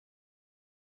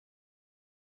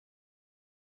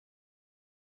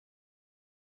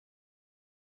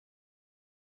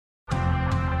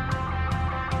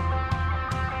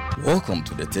Welcome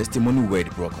to the Testimony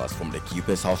Word broadcast from the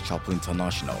Keeper's House Chapel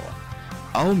International.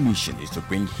 Our mission is to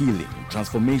bring healing,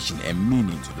 transformation, and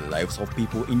meaning to the lives of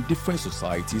people in different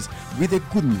societies with the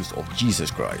good news of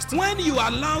Jesus Christ. When you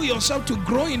allow yourself to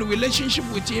grow in a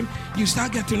relationship with Him, you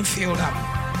start getting filled up.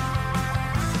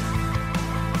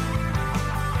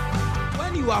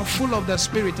 When you are full of the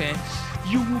Spirit,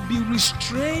 you will be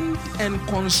restrained and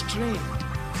constrained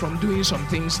from doing some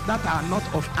things that are not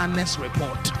of honest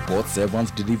report. God's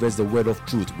servant delivers the word of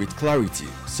truth with clarity,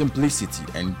 simplicity,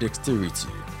 and dexterity.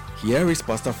 Here is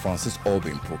Pastor Francis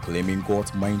Albin proclaiming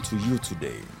God's mind to you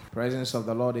today. Presence of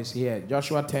the Lord is here.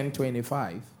 Joshua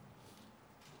 10:25.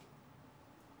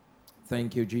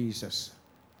 Thank you, Jesus.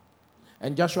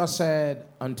 And Joshua said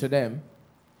unto them,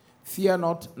 Fear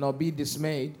not, nor be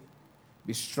dismayed.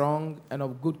 Be strong and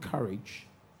of good courage.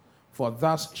 For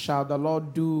thus shall the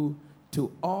Lord do to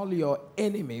all your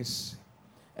enemies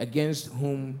against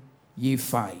whom ye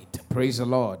fight. Praise the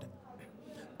Lord.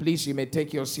 Please, you may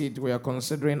take your seat. We are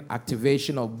considering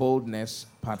activation of boldness,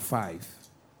 part 5.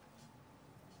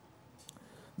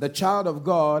 The child of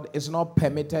God is not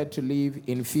permitted to live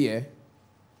in fear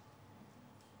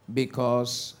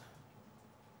because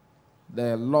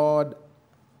the Lord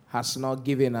has not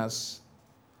given us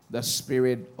the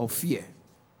spirit of fear.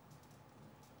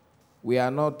 We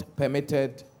are not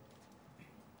permitted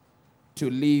to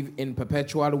live in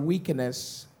perpetual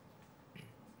weakness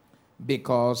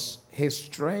because His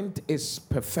strength is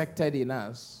perfected in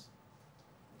us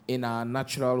in our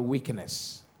natural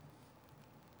weakness.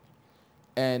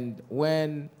 And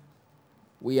when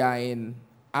we are in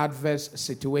adverse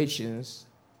situations,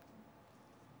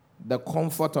 the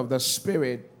comfort of the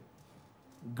Spirit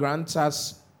grants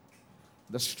us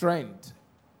the strength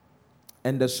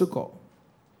and the succor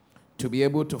to be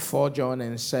able to forge on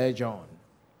and surge on.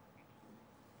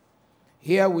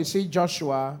 Here we see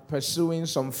Joshua pursuing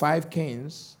some 5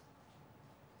 kings,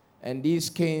 and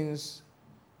these kings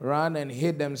ran and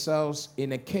hid themselves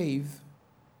in a cave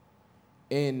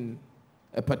in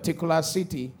a particular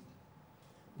city.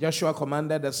 Joshua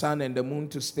commanded the sun and the moon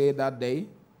to stay that day,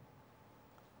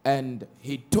 and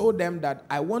he told them that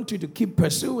I want you to keep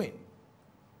pursuing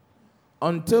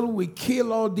until we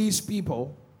kill all these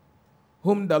people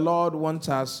whom the Lord wants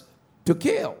us to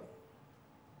kill.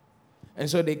 And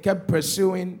so they kept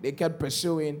pursuing,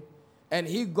 and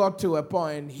he got to a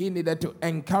point he needed to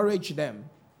encourage them.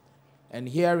 And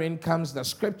herein comes the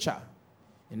scripture.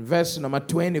 In verse number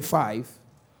 25,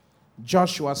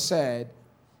 Joshua said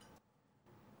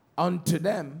unto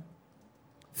them,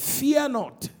 Fear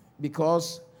not,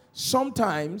 because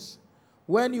sometimes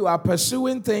when you are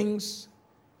pursuing things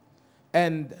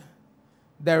and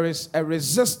there is a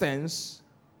resistance,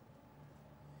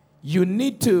 you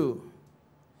need to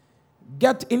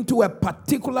get into a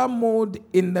particular mode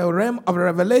in the realm of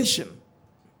revelation.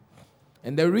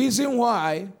 And the reason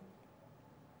why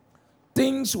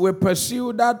things we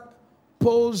pursue that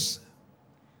pose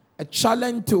a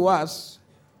challenge to us,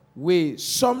 we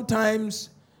sometimes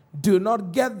do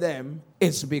not get them,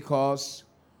 is because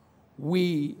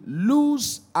we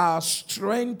lose our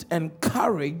strength and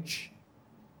courage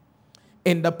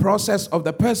in the process of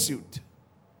the pursuit.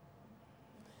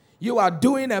 You are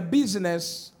doing a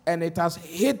business and it has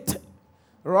hit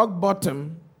rock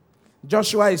bottom.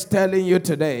 Joshua is telling you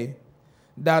today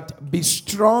that be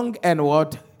strong and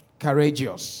what?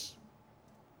 Courageous.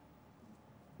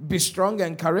 Be strong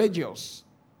and courageous.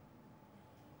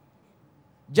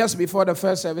 Just before the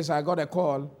first service, I got a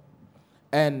call,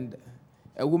 and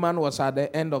a woman was at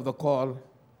the end of the call.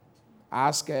 I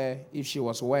asked her if she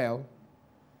was well.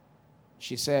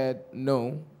 She said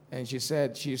no, and she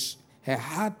said her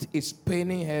heart is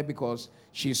paining her because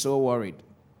she's so worried.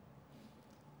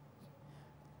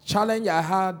 Challenge I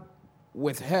had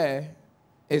with her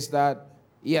is that,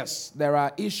 yes, there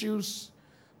are issues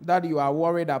that you are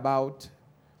worried about,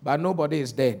 but nobody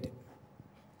is dead.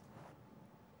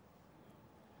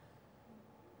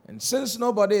 And since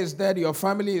nobody is dead, your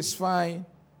family is fine.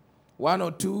 1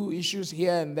 or 2 issues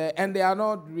here and there, and they are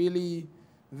not really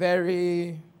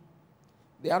they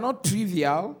are not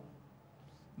trivial,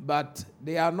 but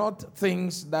they are not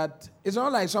things that, it's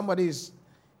not like somebody is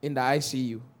in the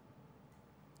ICU.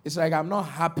 It's like I'm not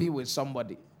happy with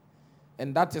somebody.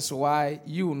 And that is why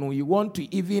you want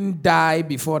to even die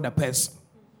before the person.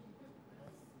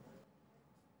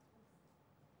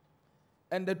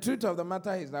 And the truth of the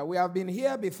matter is that we have been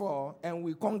here before and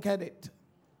we conquered it.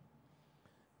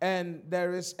 And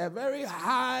there is a very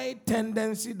high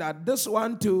tendency that this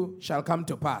one too shall come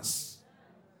to pass.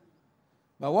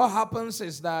 But what happens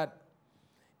is that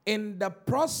in the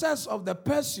process of the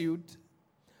pursuit,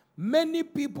 many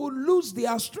people lose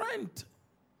their strength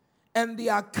and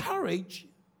their courage,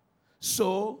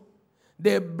 so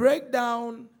they break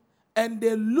down and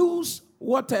they lose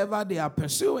whatever they are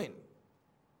pursuing.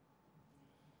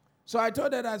 So I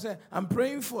told her, I said, I'm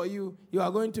praying for you. You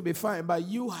are going to be fine, but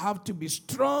you have to be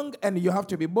strong and you have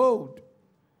to be bold.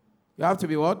 You have to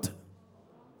be what?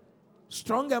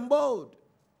 Strong and bold.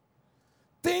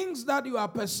 Things that you are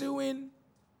pursuing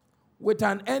with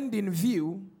an end in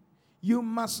view, you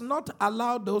must not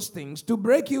allow those things to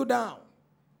break you down.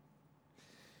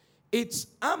 It's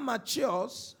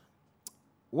amateurs,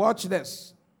 watch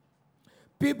this,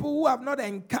 people who have not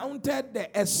encountered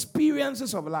the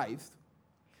experiences of life,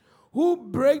 who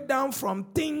break down from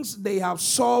things they have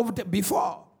solved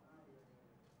before.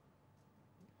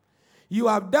 You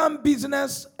have done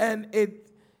business and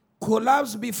it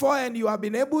collapsed before and you have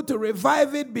been able to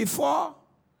revive it before.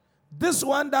 This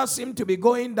one that seems to be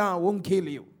going down won't kill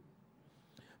you,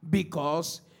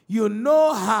 because you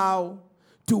know how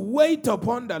to wait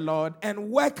upon the Lord and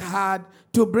work hard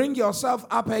to bring yourself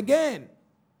up again.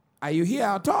 Are you here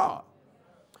at all?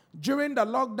 During the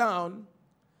lockdown,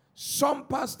 some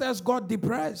pastors got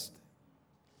depressed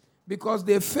because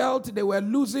they felt they were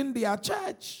losing their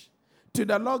church to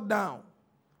the lockdown.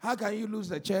 How can you lose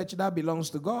the church that belongs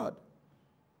to God?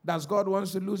 Does God want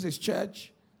to lose his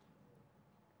church?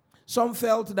 Some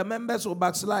felt the members will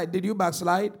backslide. Did you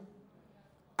backslide?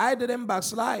 I didn't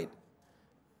backslide.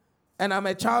 And I'm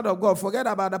a child of God. Forget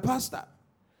about the pastor.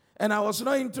 And I was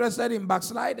not interested in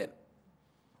backsliding.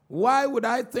 Why would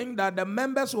I think that the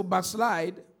members will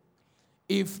backslide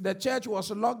if the church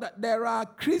was locked? There are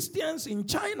Christians in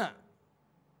China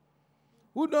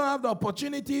who don't have the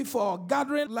opportunity for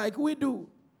gathering like we do.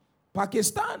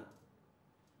 Pakistan.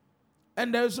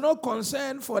 And there is no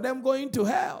concern for them going to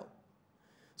hell.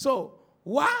 So,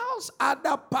 whilst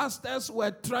other pastors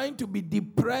were trying to be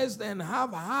depressed and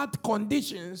have hard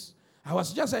conditions, I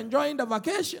was just enjoying the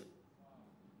vacation.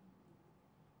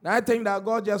 I think that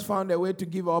God just found a way to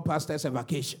give all pastors a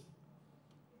vacation.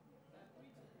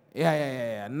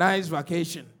 Yeah. Nice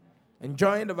vacation.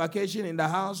 Enjoying the vacation in the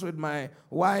house with my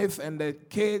wife and the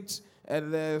kids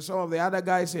and some of the other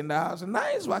guys in the house. A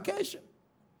nice vacation.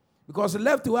 Because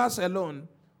left to us alone,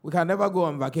 we can never go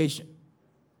on vacation.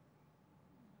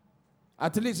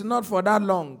 At least not for that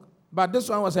long. But this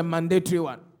one was a mandatory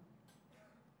one.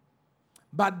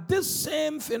 But this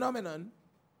same phenomenon,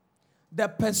 the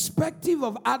perspective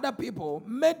of other people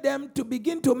made them to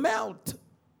begin to melt.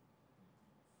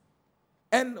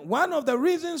 And one of the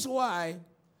reasons why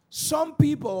some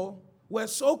people were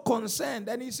so concerned,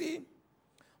 and you see,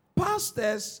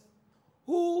 pastors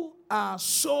who are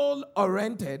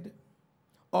soul-oriented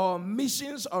or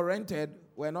missions-oriented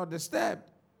were not disturbed.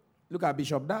 Look at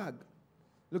Bishop Dag.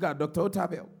 Look at Dr.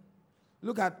 Otabil.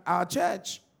 Look at our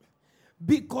church.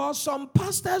 Because some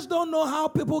pastors don't know how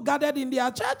people gathered in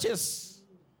their churches.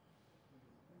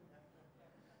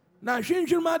 Now,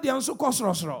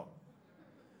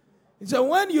 so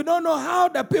when you don't know how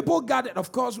the people gathered,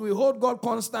 of course, we hold God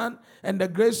constant and the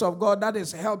grace of God that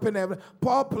is helping everyone.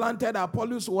 Paul planted,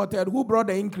 Apollos watered. Who brought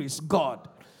the increase? God.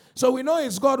 So we know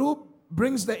it's God who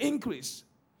brings the increase.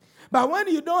 But when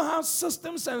you don't have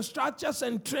systems and structures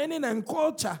and training and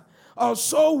culture or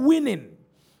soul winning,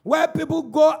 where people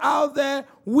go out there,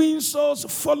 win souls,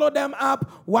 follow them up,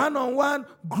 one-on-one,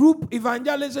 group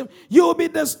evangelism, you will be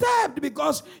disturbed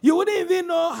because you wouldn't even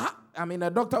know how. I mean, a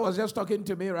doctor was just talking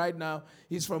to me right now.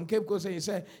 He's from Cape Coast, and he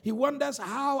said he wonders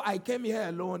how I came here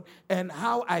alone and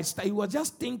how I started. He was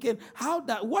just thinking,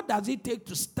 what does it take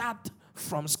to start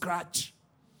from scratch?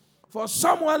 For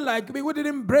someone like me who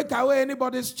didn't break away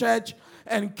anybody's church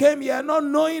and came here not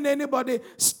knowing anybody,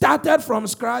 started from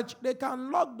scratch, they can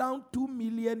lock down 2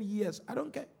 million years. I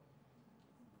don't care.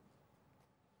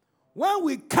 When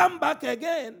we come back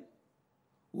again,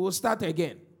 we'll start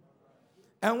again.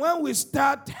 And when we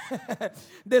start,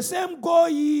 the same go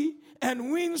ye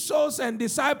and win souls and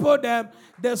disciple them,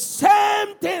 the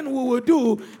same thing we will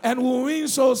do and we'll win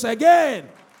souls again.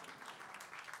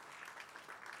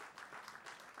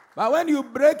 But when you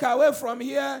break away from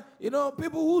here,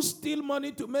 people who steal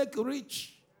money to make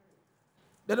rich,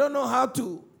 they don't know how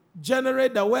to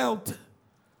generate the wealth.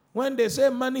 When they say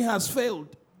money has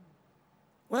failed,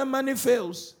 when money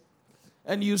fails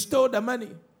and you stole the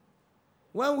money,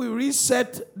 when we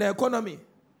reset the economy,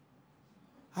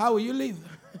 how will you live?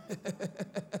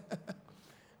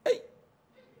 Hey.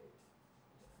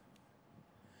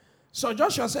 So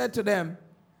Joshua said to them,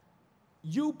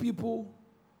 you people,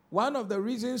 one of the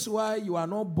reasons why you are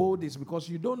not bold is because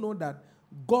you don't know that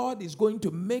God is going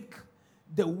to make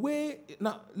the way.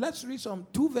 Now, let's read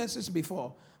 2 verses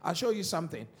before. I'll show you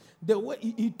something. The way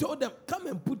he told them, come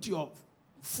and put your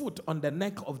foot on the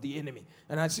neck of the enemy.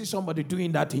 And I see somebody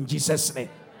doing that in Jesus' name.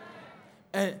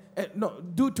 No,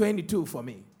 do 22 for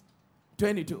me.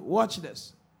 22. Watch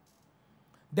this.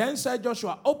 Then said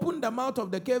Joshua, open the mouth of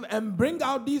the cave and bring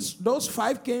out those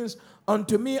 5 kings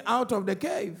unto me out of the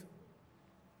cave.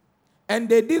 And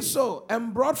they did so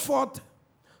and brought forth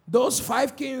those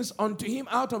 5 kings unto him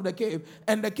out of the cave.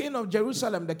 And the king of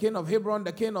Jerusalem, the king of Hebron,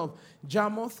 the king of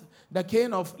Jarmuth, the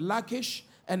king of Lachish,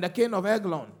 and the king of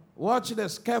Eglon. Watch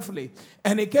this carefully.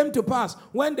 And it came to pass,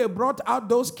 when they brought out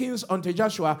those kings unto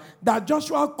Joshua, that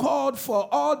Joshua called for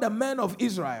all the men of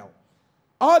Israel,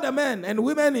 all the men and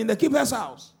women in the keeper's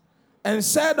house, and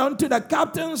said unto the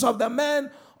captains of the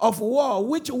men of war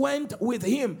which went with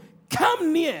him,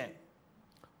 come near,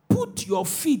 put your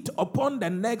feet upon the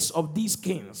necks of these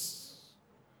kings.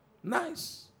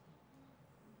 Nice.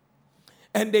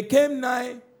 And they came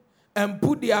nigh and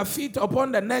put their feet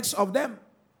upon the necks of them.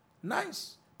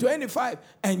 Nice. 25.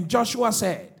 And Joshua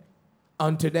said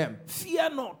unto them, fear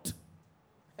not,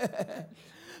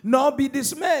 nor be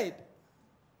dismayed.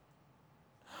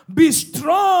 Be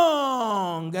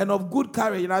strong and of good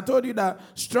courage. And I told you that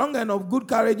strong and of good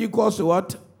courage equals to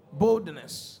what?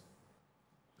 Boldness.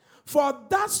 For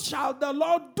thus shall the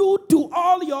Lord do to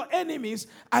all your enemies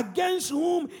against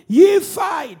whom ye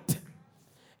fight.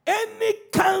 Any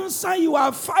cancer you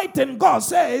are fighting, God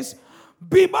says,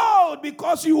 be bold,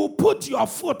 because you will put your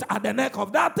foot at the neck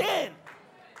of that thing.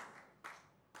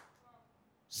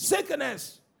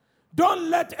 Sickness, don't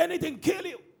let anything kill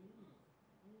you.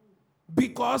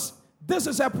 Because this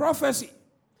is a prophecy.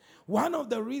 One of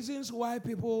the reasons why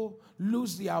people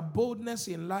lose their boldness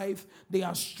in life,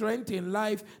 their strength in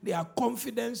life, their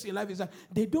confidence in life is that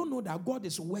they don't know that God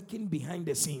is working behind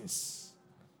the scenes.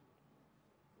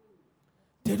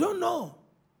 They don't know.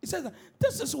 It says that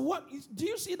this is what, do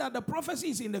you see that the prophecy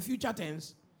is in the future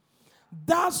tense?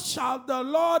 Thus shall the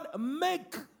Lord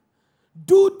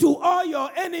do to all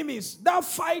your enemies that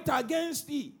fight against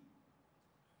thee.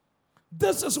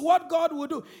 This is what God will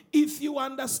do. If you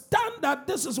understand that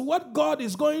this is what God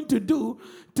is going to do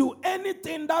to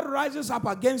anything that rises up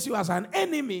against you as an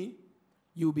enemy,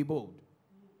 you'll be bold.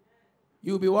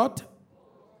 You'll be what?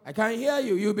 I can't hear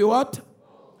you. You'll be what?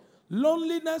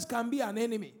 Loneliness can be an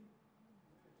enemy.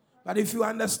 But if you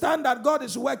understand that God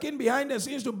is working behind the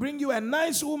scenes to bring you a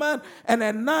nice woman and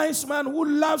a nice man who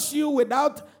loves you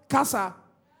without casa,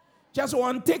 just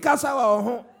one take casa or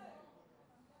home.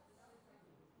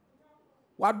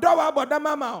 Wadowa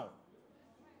bodamama.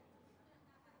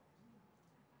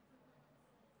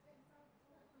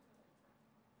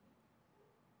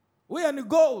 We are in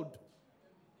gold.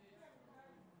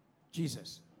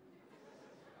 Jesus.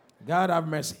 God have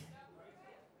mercy.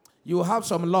 You have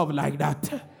some love like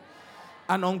that.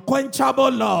 An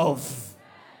unquenchable love.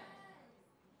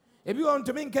 If you want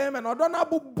to mean Kayemen, or don't have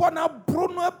Bona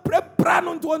Bruno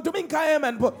Prepranum to want to mean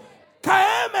Kayemen, but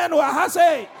Kayemen wa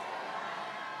hase.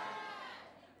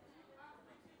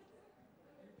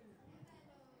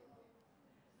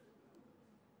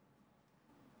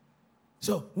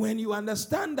 So when you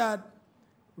understand that,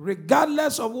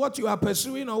 regardless of what you are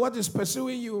pursuing or what is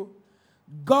pursuing you,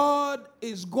 God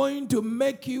is going to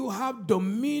make you have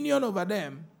dominion over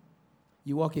them.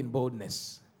 You walk in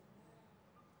boldness.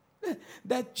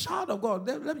 The child of God,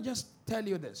 let me just tell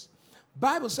you this.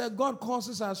 Bible says God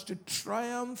causes us to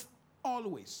triumph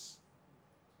always.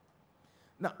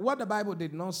 Now, what the Bible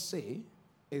did not say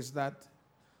is that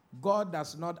God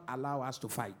does not allow us to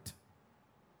fight.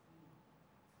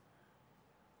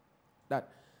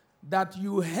 That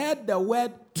you heard the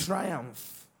word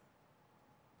triumph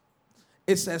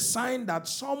is a sign that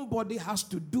somebody has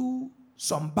to do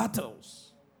some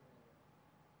battles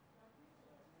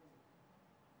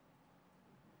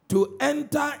to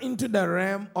enter into the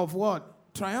realm of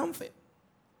what? Triumphing.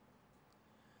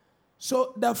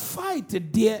 So the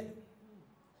fight, dear,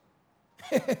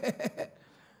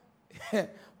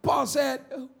 Paul said,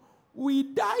 we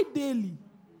die daily.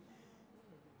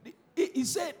 He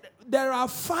said, there are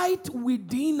fights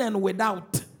within and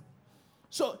without.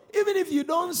 So even if you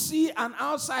don't see an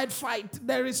outside fight,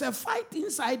 there is a fight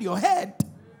inside your head.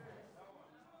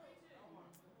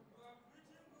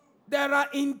 There are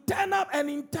internal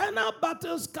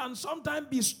battles can sometimes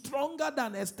be stronger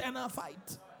than external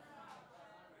fight.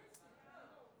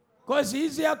 Because it's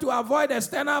easier to avoid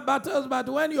external battles, but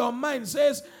when your mind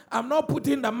says, I'm not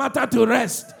putting the matter to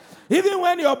rest, even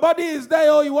when your body is there,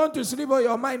 or you want to sleep, or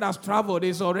your mind has traveled,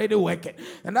 it's already working.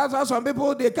 And that's why some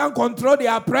people, they can't control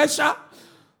their pressure.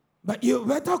 But you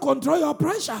better control your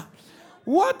pressure.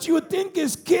 What you think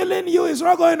is killing you is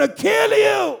not going to kill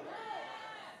you.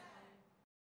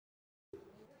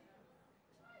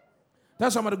 Tell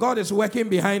somebody, God is working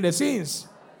behind the scenes.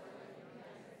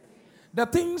 The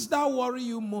things that worry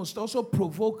you most also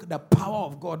provoke the power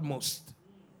of God most.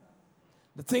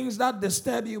 The things that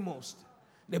disturb you most,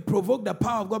 they provoke the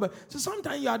power of God. So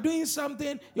sometimes you are doing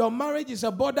something, your marriage is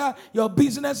a bother, your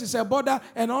business is a bother,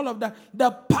 and all of that. The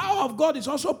power of God is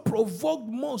also provoked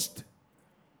most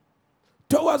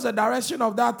towards the direction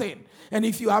of that thing. And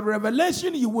if you have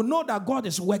revelation, you will know that God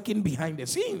is working behind the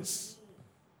scenes.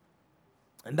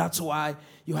 And that's why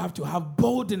you have to have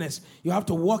boldness. You have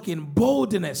to walk in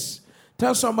boldness.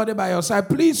 Tell somebody by your side,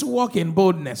 please walk in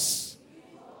boldness.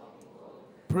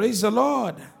 Praise the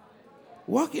Lord.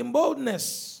 Walk in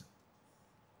boldness.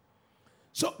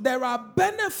 So there are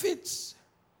benefits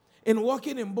in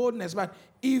walking in boldness, but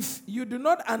if you do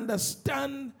not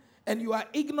understand and you are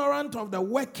ignorant of the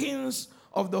workings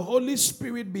of the Holy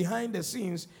Spirit behind the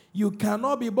scenes, you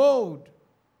cannot be bold.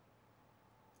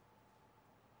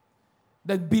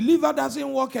 The believer doesn't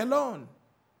walk alone.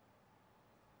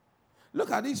 Look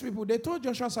at these people. They told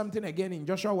Joshua something again in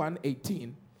Joshua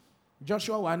 1:18.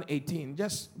 Joshua 1:18,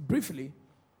 just briefly.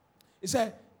 He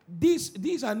said,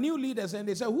 these are new leaders, and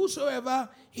they said, whosoever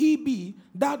he be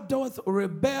that doth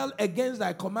rebel against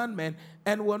thy commandment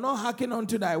and will not hearken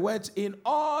unto thy words in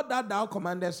all that thou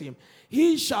commandest him,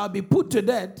 he shall be put to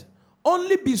death.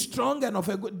 Only be strong and of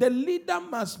a good. The leader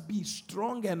must be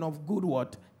strong and of good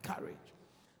what? Courage.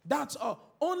 That's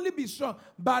all. Only be strong.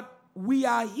 But we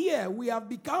are here. We have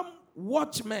become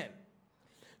watchmen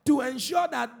to ensure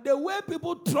that the way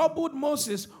people troubled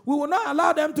Moses, we will not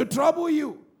allow them to trouble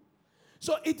you.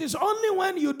 So it is only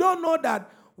when you don't know that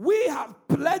we have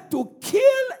pledged to kill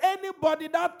anybody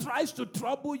that tries to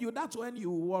trouble you, that's when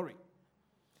you worry.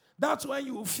 That's when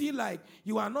you feel like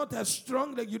you are not as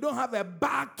strong, that you don't have a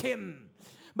backing.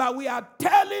 But we are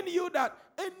telling you that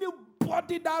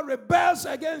anybody that rebels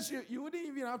against you, you wouldn't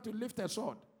even have to lift a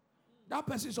sword. That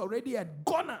person is already a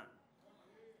gunner.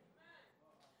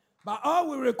 But all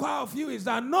we require of you is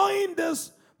that knowing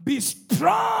this, be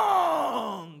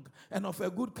strong and of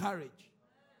a good courage.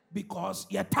 Because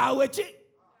you're tawechi.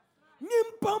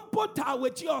 Nimpampo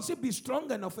tawechi also be strong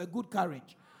and of a good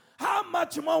courage. How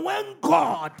much more when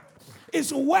God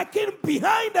is working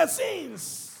behind the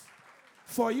scenes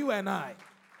for you and I?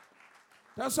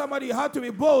 Tell somebody you have to be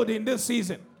bold in this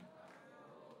season.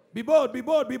 Be bold, be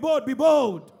bold, be bold, be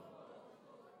bold.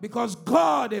 Because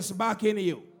God is backing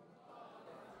you.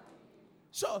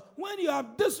 So when you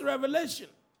have this revelation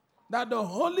that the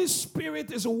Holy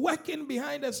Spirit is working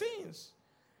behind the scenes,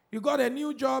 you got a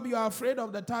new job, you are afraid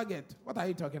of the target. What are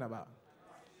you talking about?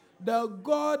 The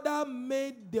God that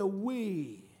made the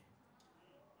way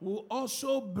will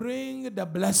also bring the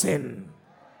blessing.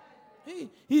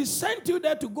 He sent you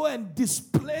there to go and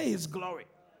display his glory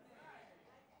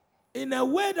in a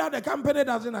way that the company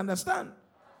doesn't understand.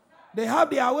 They have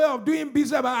their way of doing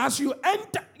business, but as you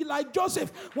enter, like Joseph,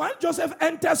 when Joseph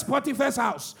enters Potiphar's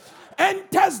house,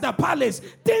 enters the palace,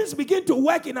 things begin to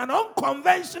work in an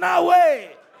unconventional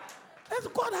way.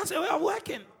 God has a way of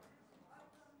working.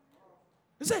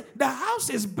 He said, the house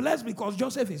is blessed because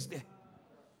Joseph is there.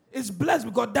 It's blessed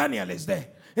because Daniel is there.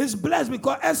 It's blessed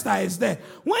because Esther is there.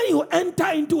 When you enter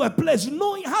into a place,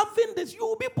 knowing, having this, you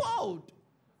will be bold.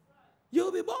 You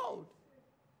will be bold.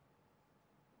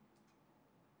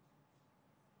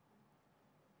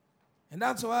 And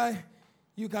that's why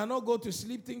you cannot go to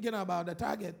sleep thinking about the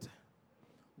target.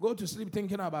 Go to sleep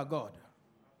thinking about God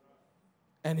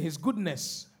and his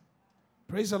goodness.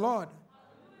 Praise the Lord.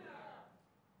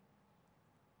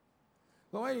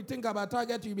 But when you think about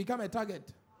target, you become a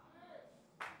target.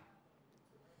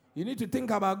 You need to think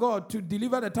about God to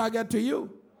deliver the target to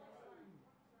you.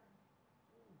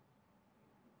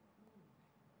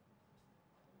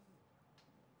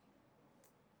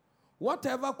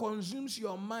 Whatever consumes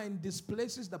your mind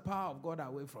displaces the power of God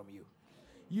away from you.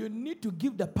 You need to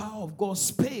give the power of God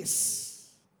space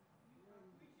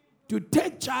to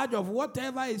take charge of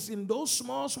whatever is in those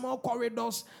small, small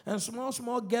corridors and small,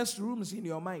 small guest rooms in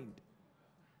your mind.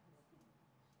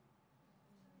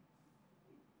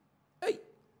 Hey,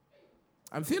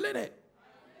 I'm feeling it.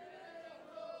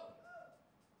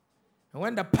 And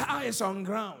when the power is on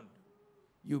ground,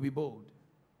 you'll be bold.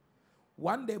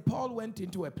 One day, Paul went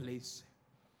into a place,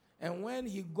 and when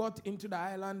he got into the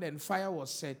island and fire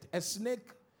was set, a snake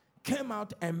came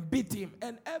out and bit him,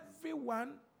 and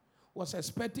everyone was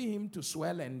expecting him to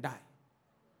swell and die.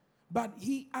 But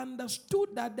he understood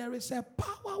that there is a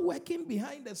power working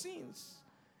behind the scenes,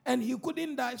 and he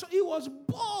couldn't die. So he was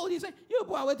bold. He said, you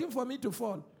people are waiting for me to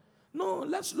fall. No,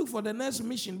 let's look for the next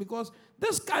mission, because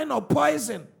this kind of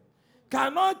poison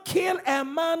cannot kill a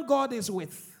man God is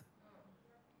with.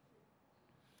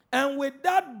 And with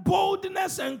that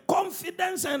boldness and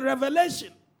confidence and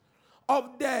revelation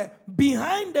of the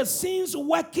behind the scenes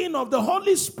working of the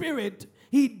Holy Spirit,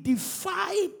 he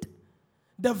defied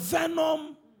the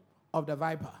venom of the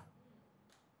viper.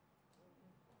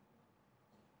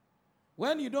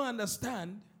 When you don't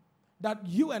understand that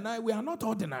you and I, we are not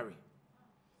ordinary,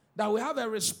 that we have a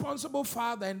responsible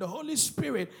Father and the Holy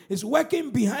Spirit is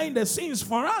working behind the scenes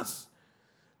for us,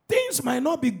 things might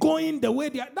not be going the way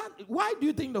they are. Why do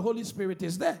you think the Holy Spirit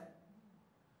is there?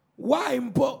 Why?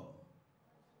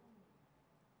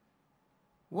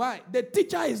 Why? The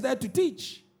teacher is there to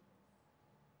teach.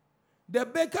 The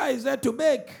baker is there to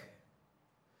bake.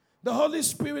 The Holy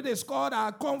Spirit is called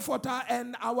our comforter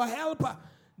and our helper.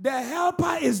 The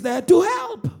helper is there to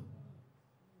help.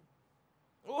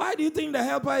 Why do you think the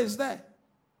helper is there?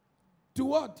 To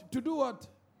what? To do what?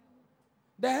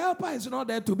 The helper is not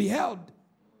there to be held.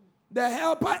 The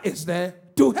helper is there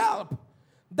to help.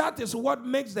 That is what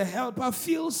makes the helper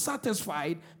feel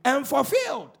satisfied and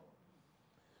fulfilled.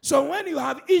 So when you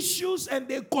have issues and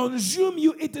they consume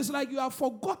you, it is like you have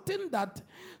forgotten that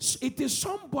it is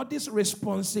somebody's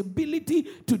responsibility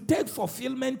to take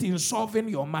fulfillment in solving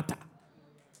your matter.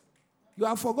 You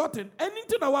have forgotten.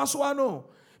 Anything I was to know.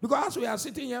 Because as we are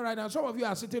sitting here right now, some of you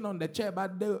are sitting on the chair,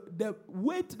 but the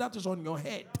weight that is on your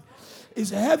head is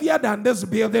heavier than this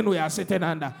building we are sitting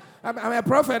under. I'm a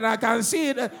prophet and I can see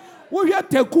it. We are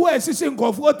taking assisting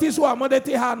of what is what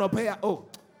modernity hand up here. Oh.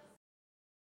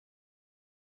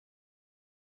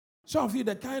 Some of you,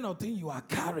 the kind of thing you are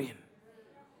carrying,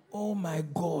 oh my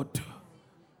God,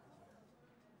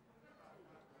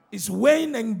 is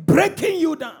weighing and breaking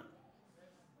you down.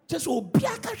 Just be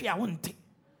a carry I want it.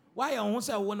 Why I want to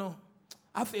say, oh no,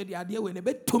 I feel the idea when they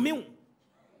bet to me.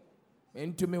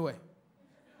 Into me way.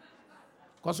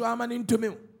 Because I'm an into me.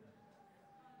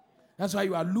 That's why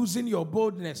you are losing your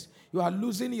boldness. You are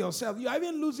losing yourself. You are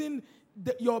even losing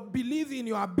your belief in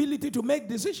your ability to make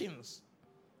decisions.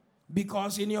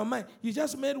 Because in your mind, you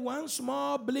just made one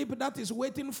small blip that is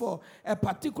waiting for a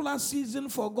particular season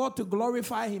for God to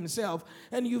glorify himself.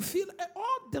 And you feel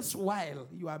all this while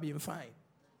you are being fine.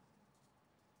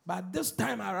 But this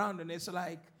time around, and it's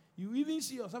like you even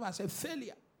see yourself as a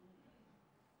failure.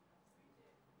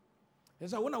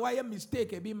 It's like, why a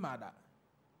mistake, a bit mad.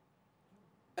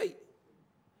 Hey.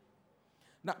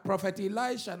 Now, Prophet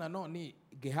Elisha, and I know ni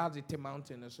Gehazi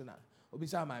mountain, so now,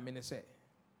 Obisa, my minister,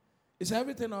 is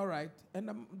everything all right?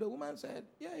 And the woman said,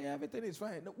 yeah, everything is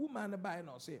fine. The woman buying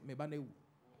or say, me bane.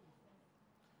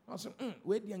 I said,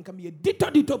 wait, you can be a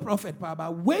dito prophet, Papa.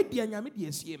 Wait, you can be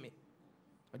a see me.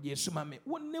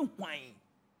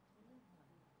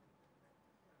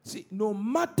 See, no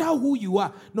matter who you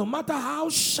are, no matter how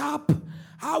sharp,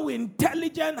 how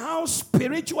intelligent, how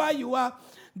spiritual you are,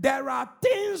 there are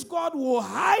things God will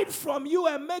hide from you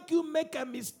and make you make a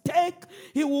mistake.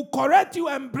 He will correct you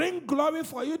and bring glory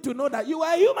for you to know that you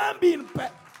are a human being.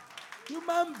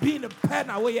 Human being pen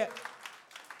away.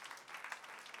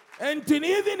 And to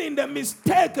even in the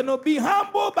mistake, be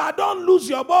humble, but don't lose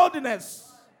your boldness.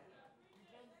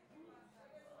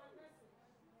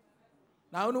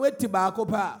 Now, when we tobacco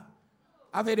pa,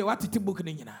 I've heard what it book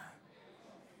nina.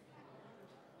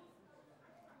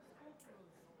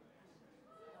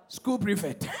 School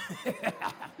prefect.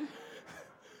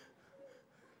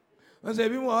 I say,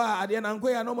 I didn't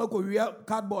know no more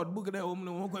cardboard book. No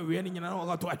more reading. You know,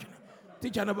 got watching.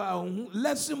 Teacher about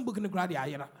lesson book in the grad.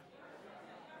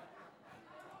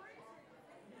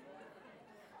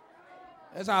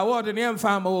 As I want the name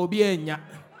farmer will be in ya.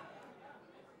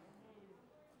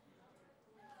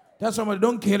 Tell somebody,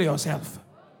 don't kill yourself.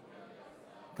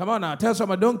 Come on now, tell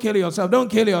somebody, don't kill yourself. Don't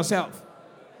kill yourself.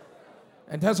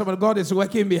 And tell somebody, God is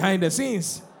working behind the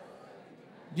scenes.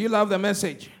 Do you love the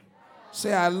message?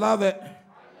 Say, I love it.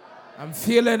 I'm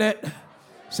feeling it.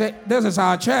 Say, this is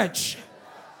our church.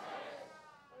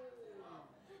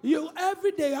 You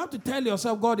every day you have to tell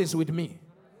yourself, God is with me.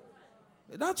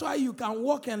 That's why you can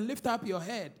walk and lift up your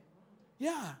head.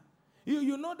 Yeah.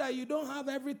 You know that you don't have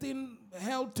everything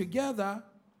held together,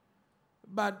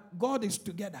 but God is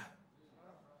together.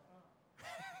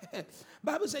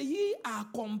 Bible says ye are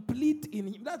complete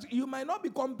in him. You might not be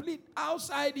complete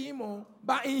outside him,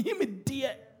 but in him,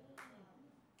 dear,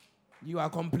 you are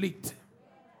complete.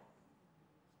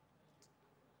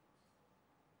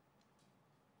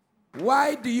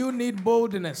 Why do you need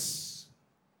boldness?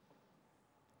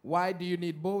 Why do you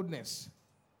need boldness?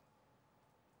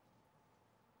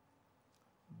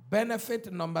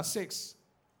 Benefit number 6.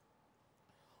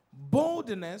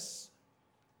 Boldness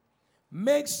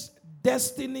makes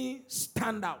destiny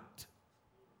stand out.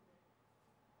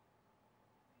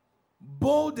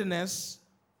 Boldness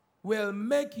will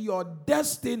make your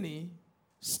destiny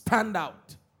stand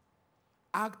out.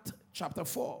 Acts chapter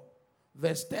 4,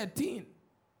 verse 13.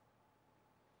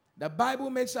 The Bible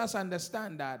makes us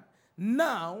understand that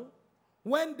now,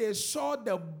 when they saw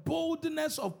the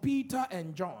boldness of Peter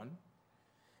and John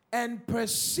and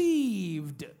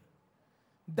perceived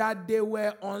that they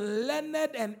were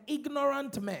unlearned and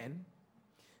ignorant men,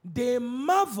 they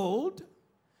marveled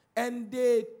and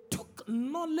they took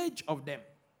knowledge of them,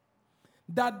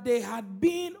 that they had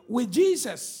been with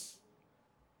Jesus.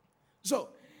 So,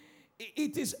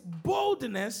 it is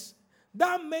boldness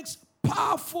that makes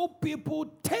powerful people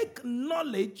take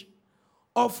knowledge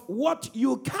of what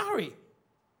you carry.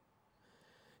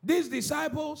 These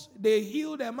disciples, they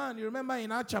healed a man. You remember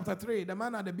in Acts chapter 3, the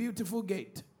man at the beautiful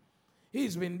gate.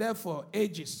 He's been there for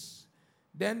ages.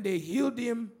 Then they healed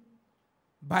him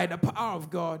by the power of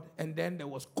God, and then there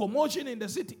was commotion in the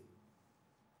city.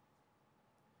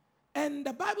 And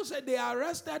the Bible said they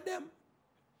arrested them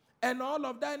and all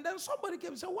of that. And then somebody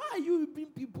came and said, why are you being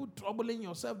people troubling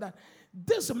yourself that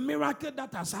this miracle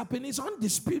that has happened is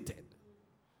undisputed?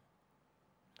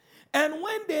 And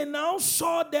when they now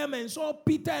saw them and saw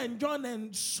Peter and John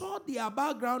and saw their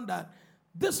background that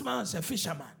this man is a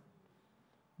fisherman,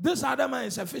 this other man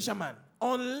is a fisherman,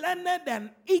 unlearned and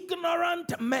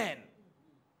ignorant men,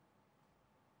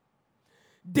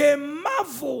 they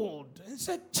marveled and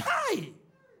said, Chai,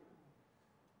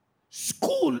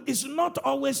 school is not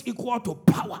always equal to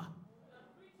power.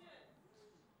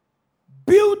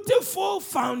 Beautiful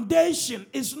foundation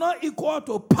is not equal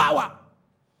to power.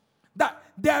 That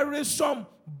there is some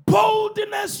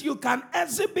boldness you can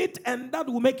exhibit and that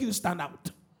will make you stand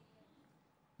out.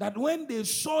 That when they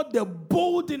saw the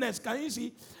boldness, can you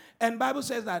see? And Bible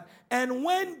says that, and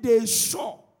when they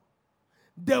saw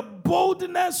the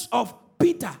boldness of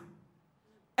Peter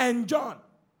and John,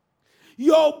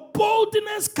 your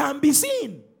boldness can be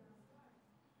seen.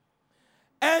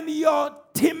 And your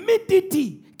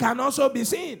timidity can also be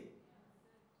seen.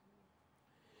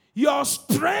 Your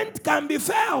strength can be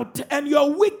felt and your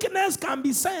weakness can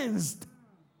be sensed.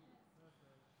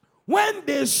 When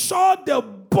they saw the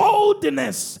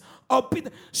boldness of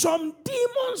Peter, some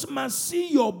demons must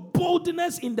see your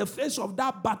boldness in the face of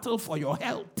that battle for your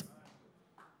health.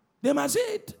 They must see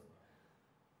it.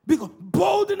 Because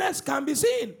boldness can be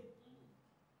seen.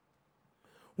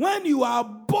 When you are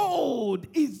bold,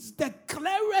 it's the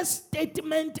clearest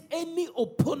statement any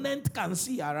opponent can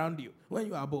see around you when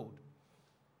you are bold.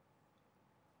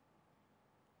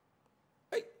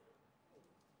 Hey.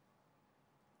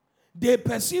 They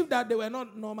perceived that they were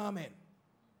not normal men.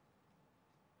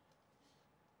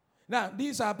 Now,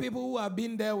 these are people who have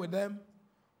been there with them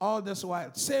all this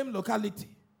while. Same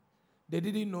locality. They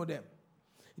didn't know them.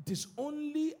 It is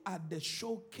only at the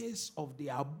showcase of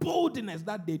their boldness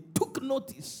that they took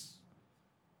notice.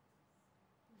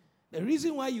 The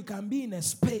reason why you can be in a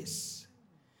space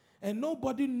and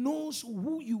nobody knows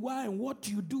who you are and what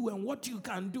you do and what you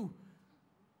can do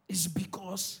is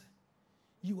because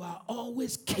you are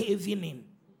always caving in.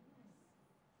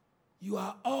 You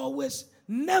are always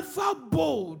never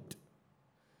bold.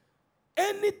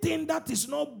 Anything that is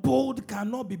not bold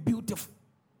cannot be beautiful.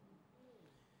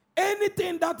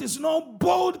 Anything that is not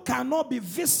bold cannot be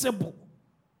visible.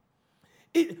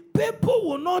 People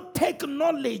will not take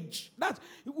knowledge.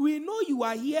 We know you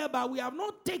are here, but we have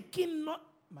not taken.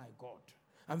 My God,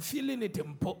 I'm feeling it.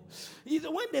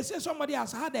 When they say somebody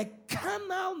has had a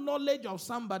carnal knowledge of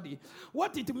somebody,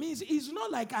 what it means is not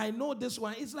like I know this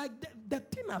one. It's like the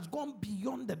thing has gone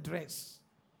beyond the dress.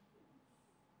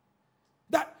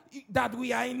 That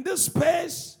we are in this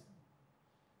space.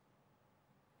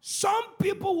 Some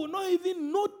people will not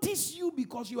even notice you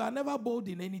because you are never bold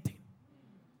in anything.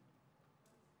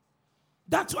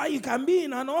 That's why you can be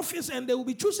in an office and they will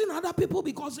be choosing other people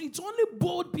because it's only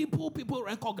bold people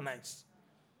recognize.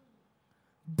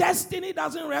 Destiny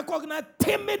doesn't recognize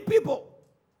timid people.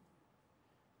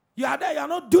 You are there, you are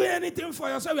not doing anything for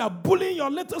yourself. You are bullying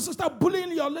your little sister,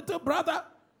 bullying your little brother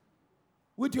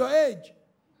with your age.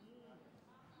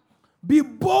 Be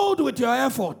bold with your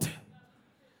effort.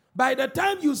 By the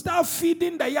time you start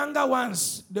feeding the younger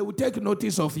ones, they will take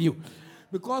notice of you.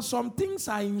 Because some things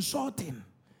are insulting.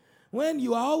 When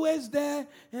you are always there,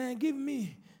 give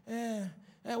me.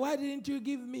 Why didn't you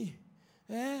give me?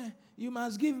 You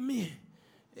must give me.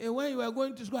 When you were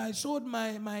going to school, I sold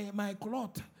my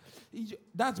cloth.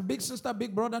 That's big sister,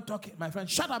 big brother talking. My friend,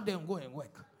 shut up there and go and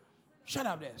work. Shut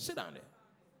up there. Sit down there.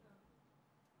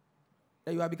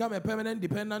 And you have become a permanent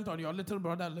dependent on your little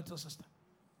brother, little sister.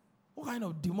 What kind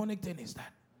of demonic thing is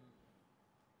that?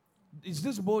 Is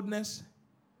this boldness?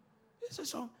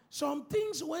 Listen, some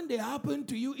things, when they happen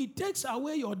to you, it takes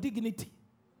away your dignity.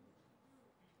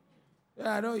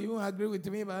 Yeah, I know you won't agree with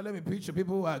me, but let me preach to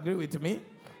people who agree with me.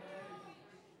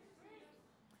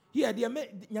 Here,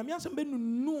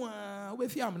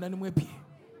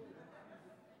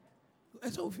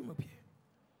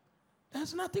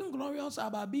 there's nothing glorious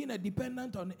about being a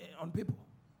dependent on people.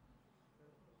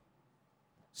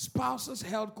 Spouses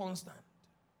held constant.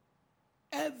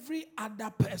 Every other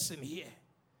person here,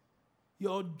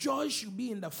 your joy should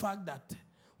be in the fact that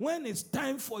when it's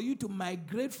time for you to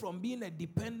migrate from being a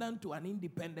dependent to an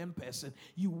independent person,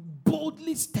 you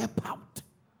boldly step out.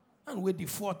 And with the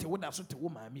 40, what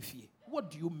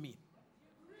do you mean?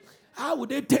 How would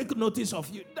they take notice of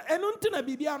you?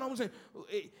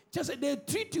 Just they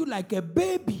treat you like a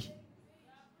baby.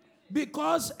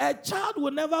 Because a child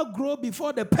will never grow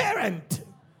before the parent.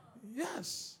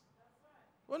 Yes.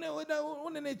 When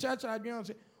in church, I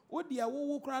say, what the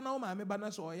crown now, my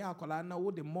banas or Yakolana,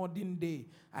 what the modern day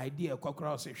idea,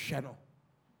 cockroach, channel.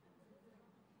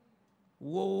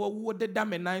 What the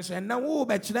damn nice, and now, oh,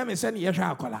 but them is sending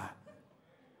Yakola.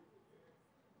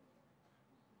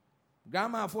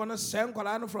 Grandma for a send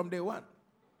colano from day one.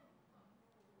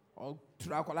 Or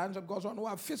Tracolans goes on who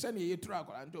have fish and ye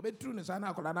Tracolan to be true in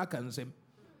Sana Colana can say.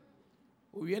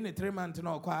 We any 3 months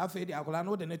no quite fade the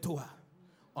Acolano than a tour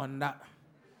on that.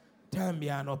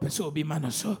 Tambiano Peso be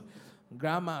manaso.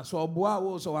 Grandma so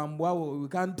boa so amboa, we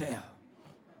can't tell.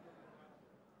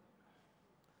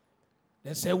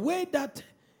 There's a way that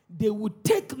they would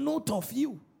take note of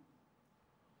you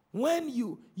when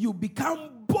you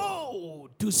become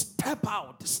bold to step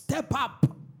out, step up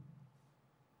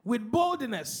with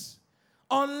boldness.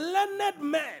 Unlearned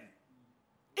men,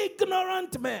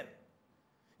 ignorant men,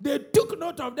 they took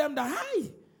note of them that,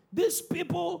 hey, these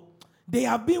people, they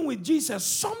have been with Jesus.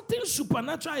 Something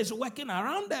supernatural is working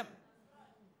around them.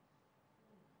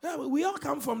 Yeah, we all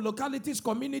come from localities,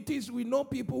 communities. We know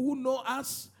people who know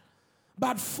us.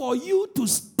 But for you to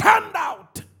stand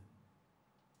out,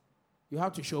 you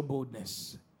have to show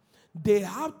boldness. They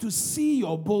have to see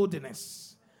your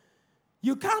boldness.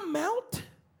 You can't melt.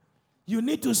 You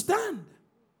need to stand.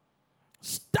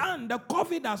 Stand. The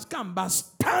COVID has come, but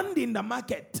stand in the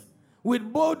market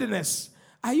with boldness.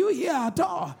 Are you here at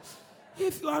all?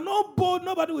 If you are not bold,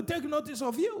 nobody will take notice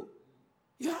of you.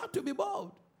 You have to be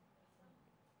bold.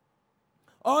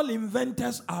 All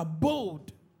inventors are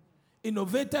bold.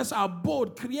 Innovators are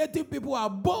bold. Creative people are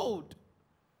bold.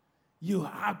 You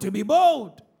have to be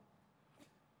bold.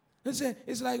 They say,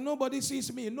 it's like nobody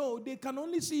sees me. No, they can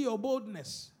only see your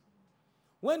boldness.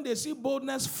 When they see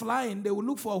boldness flying, they will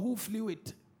look for who flew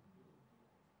it.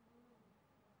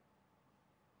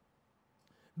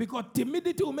 Because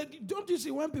timidity will make you, don't you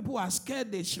see when people are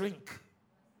scared, they shrink.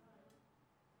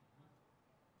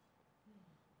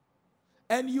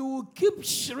 And you will keep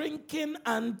shrinking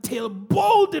until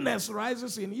boldness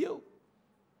rises in you.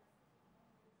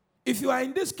 If you are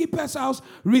in this keeper's house,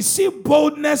 receive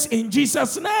boldness in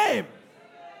Jesus' name.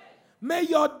 May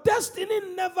your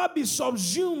destiny never be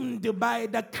subsumed by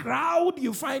the crowd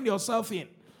you find yourself in.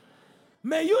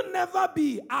 May you never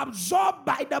be absorbed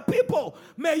by the people.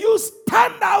 May you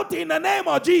stand out in the name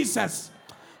of Jesus.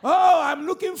 Oh, I'm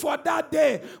looking for that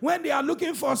day when they are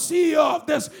looking for CEO of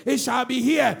this, it shall be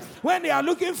here. When they are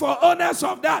looking for owners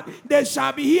of that, they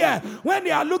shall be here. When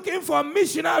they are looking for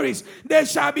missionaries, they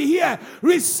shall be here.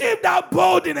 Receive that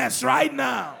boldness right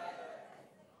now.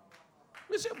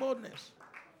 Receive boldness.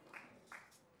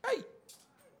 Hey,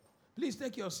 please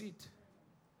take your seat.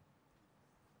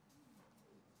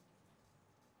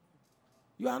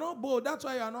 You are not bold, that's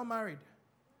why you are not married.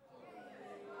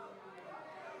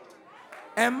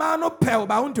 And man no pel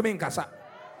ba unto me nkasa.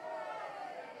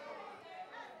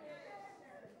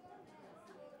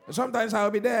 Sometimes I'll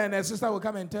be there and a sister will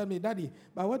come and tell me, Daddy,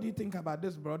 but what do you think about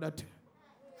this brother too?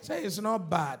 Say it's not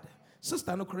bad.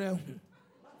 Sister no cry.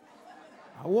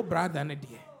 I will brother ne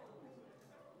dear.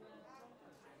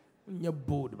 You're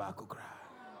bold ba ko cry.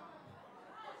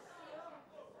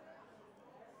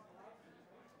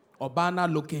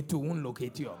 Obana locate to un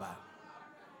locate oba.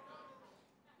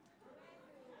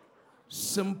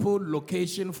 Simple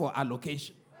location for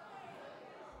allocation.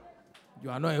 You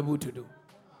are not able to do.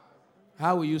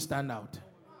 How will you stand out?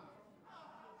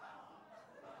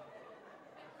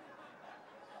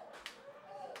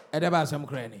 Edeba some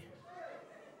cranny.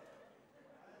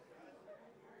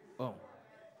 Oh.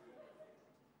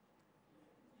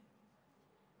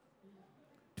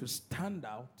 To stand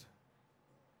out,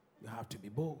 you have to be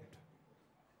bold.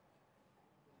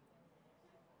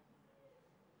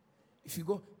 If you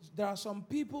go, there are some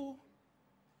people,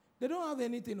 they don't have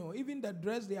anything, or even the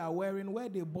dress they are wearing, where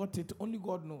they bought it, only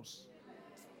God knows.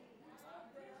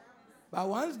 But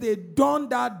once they don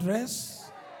that dress,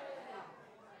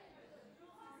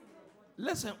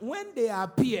 listen, when they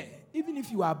appear, even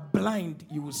if you are blind,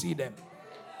 you will see them.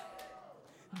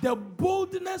 The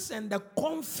boldness and the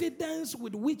confidence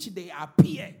with which they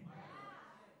appear.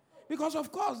 Because, of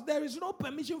course, there is no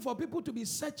permission for people to be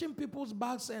searching people's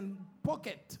bags and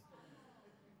pocket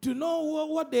to know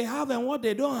what they have and what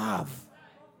they don't have.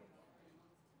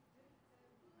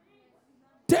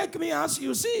 Take me as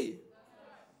you see.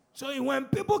 So when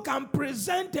people can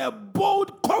present a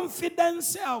bold, confident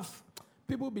self,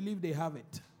 people believe they have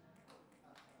it.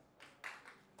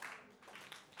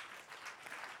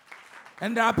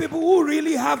 And there are people who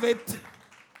really have it.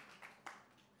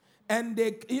 And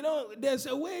they, there's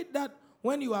a way that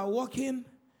when you are walking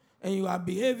and you are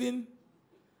behaving,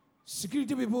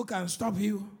 security people can stop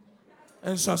you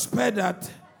and suspect that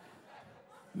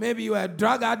maybe you are a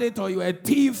drug addict or you are a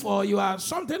thief or you are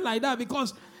something like that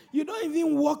because you don't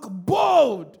even walk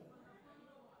bold.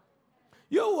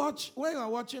 When you are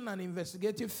watching an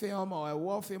investigative film or a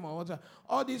war film or whatever,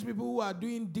 all these people who are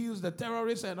doing deals, the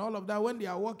terrorists and all of that, when they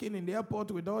are walking in the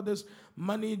airport with all this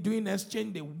money doing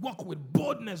exchange, they walk with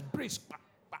boldness, brisk,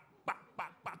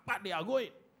 they are going.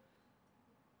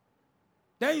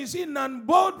 Then you see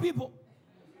non-bold people.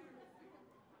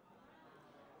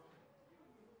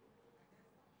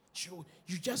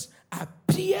 You just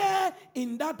appear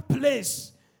in that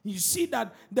place. You see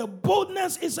that the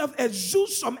boldness itself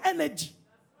exudes some energy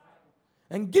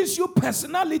and gives you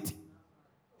personality.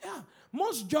 Yeah,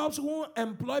 most jobs won't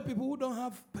employ people who don't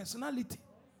have personality.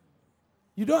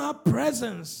 You don't have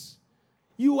presence.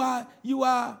 You are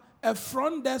a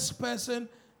front desk person,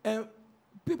 and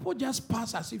people just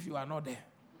pass as if you are not there.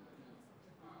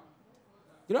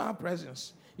 You don't have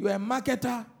presence. You are a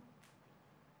marketer.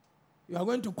 You are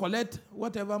going to collect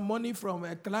whatever money from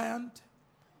a client.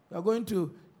 You are going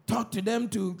to talk to them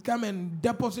to come and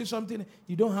deposit something.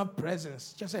 You don't have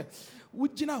presence. Just say,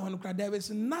 there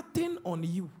is nothing on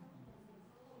you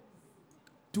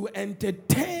to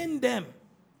entertain them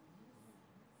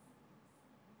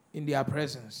in their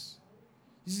presence.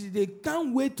 You see, they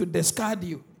can't wait to discard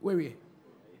you. Where are you?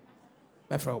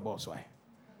 My friend, boss, why?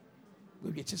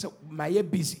 We just say, my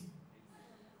busy.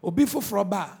 Obi for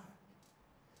froba.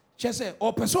 Just say,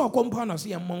 or person or compound or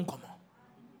see a monk.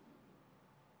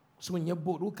 So when you're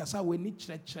bored, we need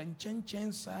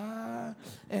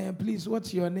please,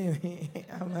 what's your name?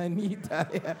 I'm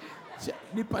Anita.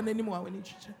 Nipan anymore. We need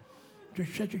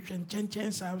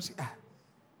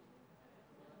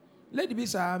Lady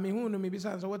Bisa, me who know me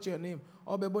Bisa, so what's your name?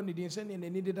 Or Beboni didn't send in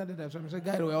needed that. So I said,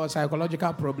 guy, we have a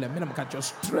psychological problem. I'm catch you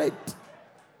straight.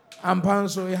 And pan,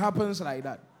 so it happens like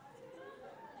that.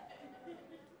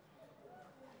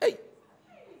 Hey.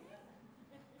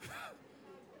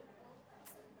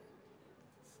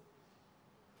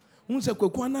 Unse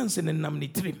kwa nanse ne nam ni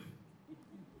trim.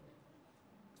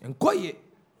 Enkoye.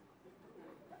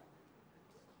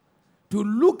 To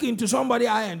look into somebody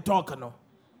eye and talk no.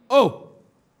 Oh.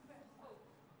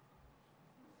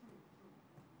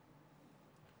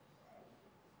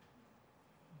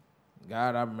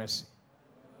 God have mercy.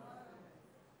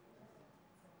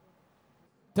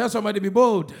 Tell somebody to be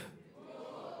bold.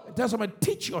 Tell somebody,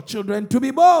 teach your children to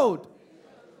be bold.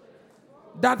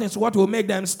 That is what will make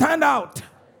them stand out.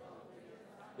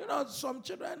 You know, some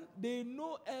children, they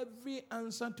know every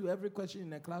answer to every question in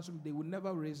the classroom. They will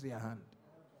never raise their hand.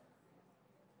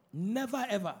 Never,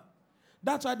 ever.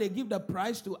 That's why they give the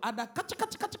prize to other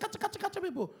kacha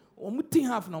people. Omuting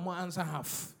half, no more answer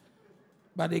half.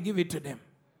 But they give it to them.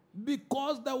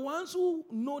 Because the ones who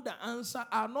know the answer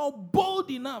are not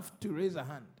bold enough to raise a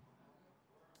hand.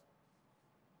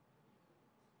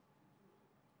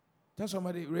 Tell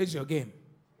somebody, raise your game.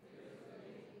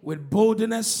 With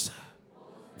boldness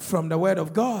from the word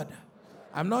of God.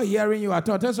 I'm not hearing you at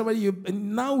all. Tell somebody, you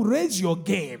now raise your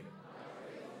game.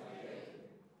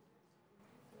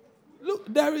 Look,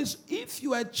 if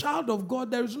you are a child of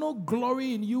God, there is no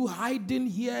glory in you hiding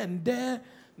here and there.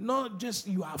 Not just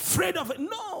you are afraid of it.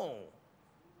 No.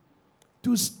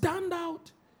 To stand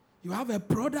out, you have a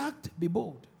product, be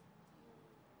bold.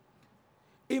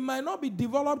 It might not be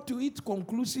developed to its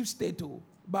conclusive state,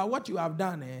 but what you have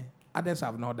done, others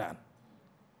have not done.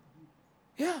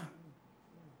 Yeah.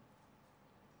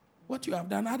 What you have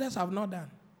done, others have not done.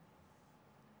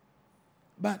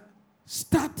 But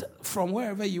start from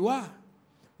wherever you are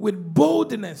with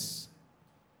boldness.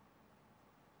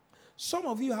 Some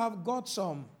of you have got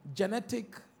some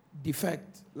genetic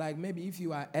defect, like maybe if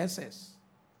you are SS.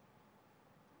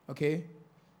 Okay?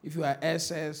 If you are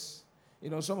SS, you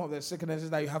know, some of the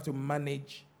sicknesses that you have to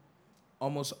manage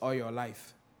almost all your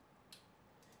life.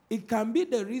 it can be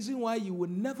the reason why you will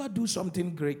never do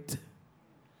something great.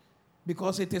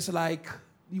 Because it is like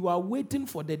you are waiting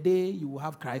for the day you will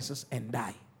have crisis and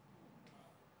die.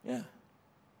 Yeah.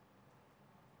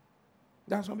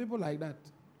 There are some people like that.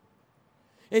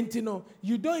 And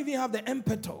you don't even have the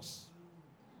impetus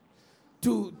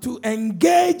to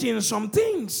engage in some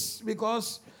things,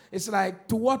 because it's like,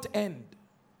 to what end?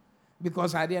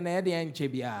 Because I didn't have the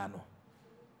end.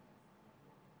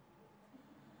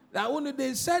 Now, only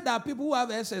they said that people who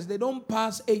have SS, they don't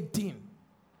pass 18.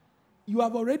 You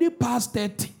have already passed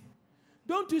 30.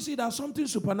 Don't you see that something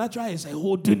supernatural is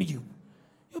holding you?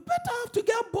 You better have to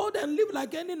get bold and live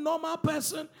like any normal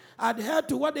person, adhere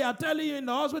to what they are telling you in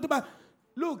the hospital. But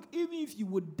look, even if you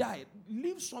would die,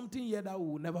 leave something here that we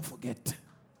will never forget.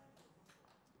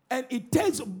 And it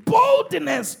takes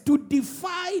boldness to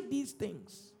defy these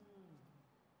things.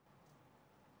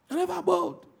 Never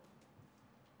bold.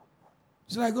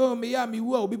 It's like, oh, me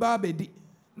will be baby.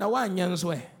 Now, one young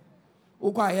way.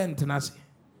 Uka yentenasi.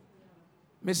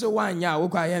 Me say one ya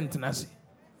uka yentenasi.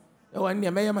 No one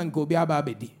near me man go be a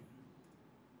baby.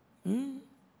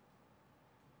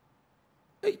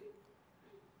 Hey.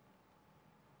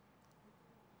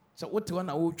 So what you want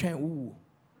to train? Ooh.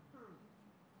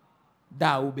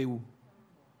 Da will be.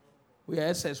 We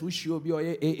SS we should be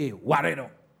AA. Worry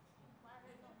no.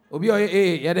 Obi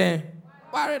AA. Yeah then.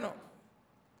 Worry no.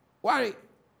 Worry.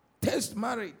 Test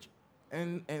marriage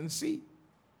and see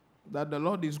that the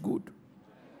Lord is good.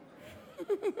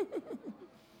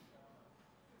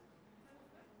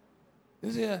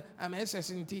 You see, I'm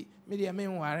SS in T. Media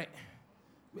men worry.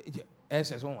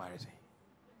 SS won't worry.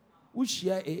 Which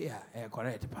year AA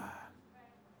correct pa?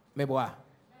 Meboa.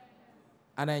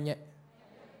 And then yet.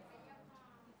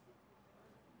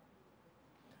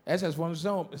 SS one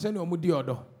send your mudi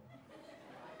odo.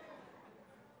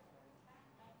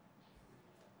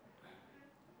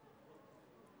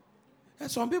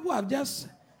 Some people have just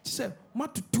said,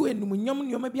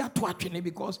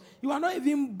 because you are not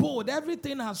even bold.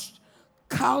 Everything has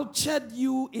cultured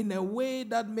you in a way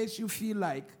that makes you feel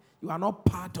like you are not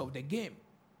part of the game.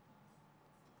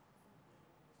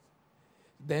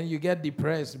 Then you get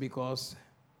depressed because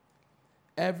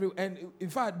and in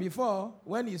fact, before,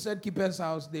 when he said Keeper's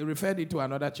House, they referred it to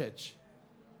another church.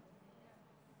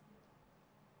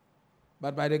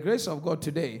 But by the grace of God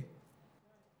today,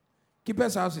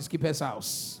 Keeper's House is Keeper's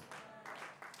House.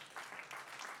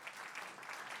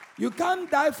 You can't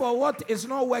die for what is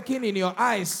not working in your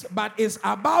eyes, but it's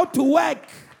about to work.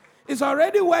 It's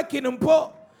already working in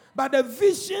Paul. But the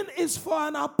vision is for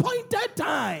an appointed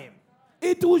time.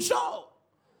 It will show.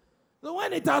 So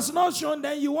when it has not shown,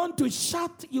 then you want to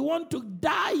shut, you want to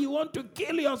die, you want to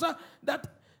kill yourself. That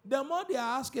the more they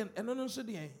are asking, is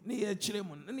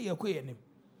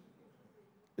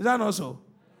that not so?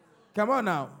 Come on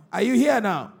now. Are you here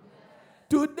now?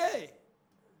 Today,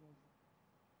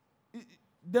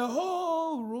 the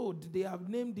whole road, they have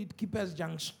named it Keeper's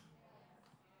Junction.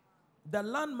 The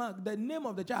landmark, the name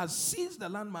of the church has seized the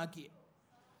landmark here.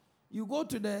 You go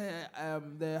to the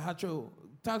Hacho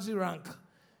taxi rank,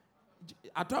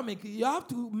 Atomic, you have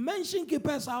to mention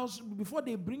Keeper's House before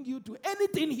they bring you to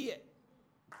anything here.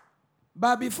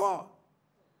 But before,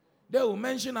 they will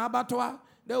mention abattoir,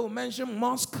 they will mention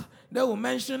mosque, they will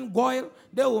mention Goyle,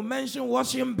 they will mention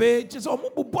washing bay.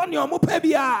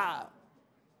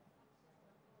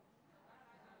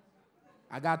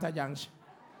 Agatha Junction.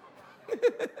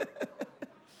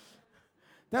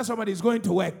 Tell somebody it's going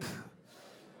to work.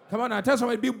 Come on now, tell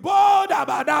somebody, be bold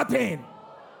about that thing.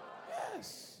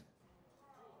 Yes.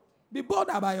 Be bold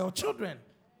about your children.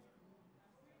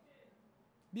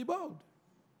 Be bold.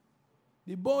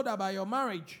 Be bold about your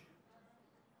marriage.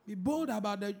 Be bold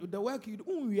about the work you do.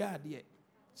 We are there.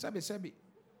 Sebi.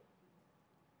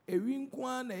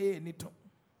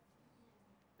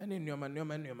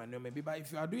 But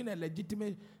if you are doing a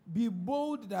legitimate, be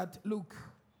bold that, look,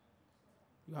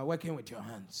 you are working with your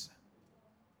hands.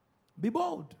 Be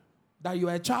bold that you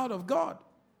are a child of God.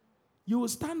 You will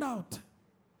stand out.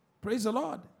 Praise the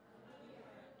Lord.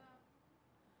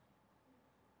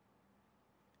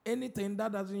 Anything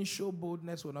that doesn't show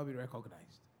boldness will not be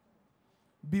recognized.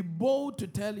 Be bold to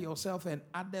tell yourself and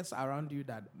others around you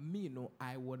that,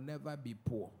 I will never be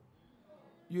poor.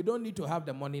 You don't need to have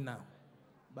the money now.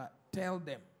 But tell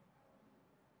them,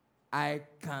 I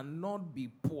cannot be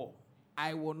poor.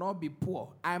 I will not be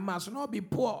poor. I must not be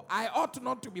poor. I ought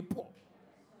not to be poor.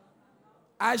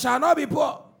 I shall not be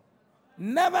poor.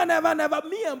 Never, never, never.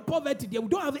 Me and poverty, we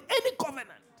don't have any covenant.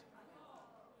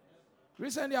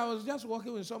 Recently, I was just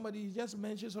walking with somebody. He just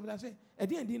mentioned something. I said,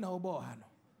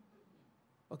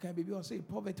 okay, baby, I'll say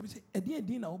poverty. I say,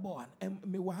 and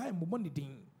me why am money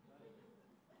ding.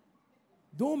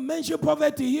 Don't mention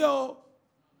poverty here.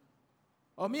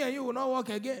 Or me and you will not work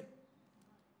again.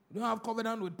 You don't have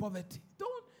covenant with poverty.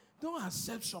 Don't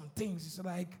accept some things. It's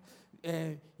like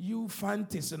you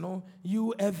Fantis,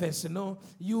 you Evers,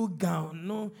 you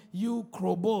Gown, you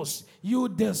Krobos, you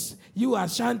this, you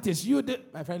Ashantis, you this.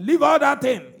 My friend, leave all that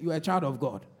thing. You are a child of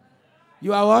God.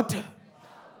 You are what?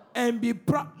 And be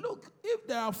proud. Look, if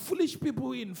there are foolish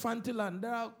people in Fantiland,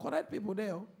 there are correct people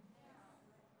there.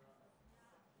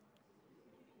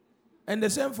 And the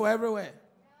same for everywhere.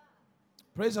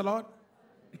 Praise the Lord.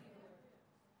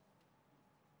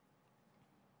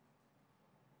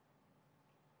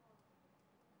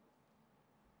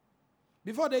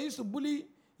 Before they used to bully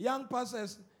young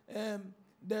pastors,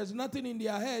 there's nothing in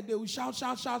their head. They will shout,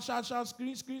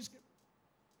 scream.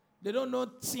 They don't know.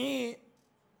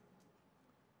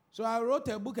 So I wrote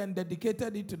a book and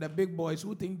dedicated it to the big boys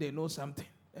who think they know something.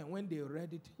 And when they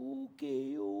read it,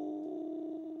 okay,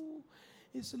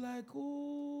 it's like,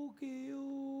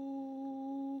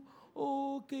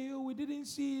 okay, we didn't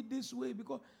see it this way.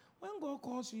 Because when God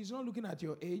calls you, He's not looking at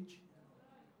your age.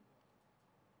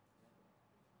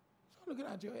 He's not looking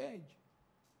at your age.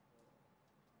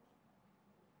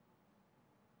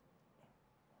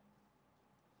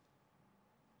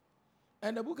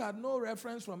 And the book had no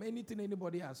reference from anything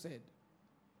anybody has said.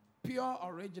 Pure,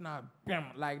 original,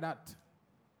 like that.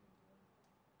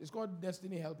 It's called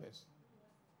Destiny Helpers.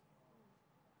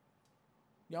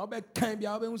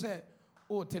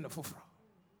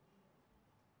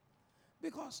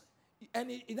 Because,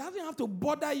 and it doesn't have to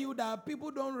bother you that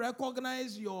people don't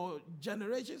recognize your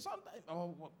generation sometimes.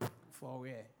 Oh, for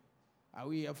where? Are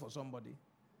we here for somebody?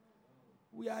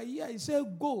 We are here. He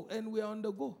said go, and we are on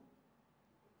the go.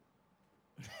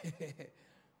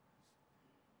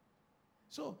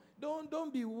 So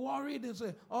don't be worried.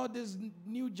 All these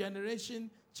new generation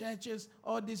churches,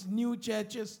 all these new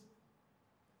churches.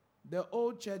 The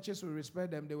old churches, we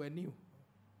respect them. They were new.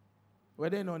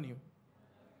 Were they not new?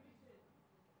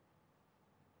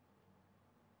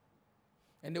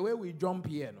 And the way we jump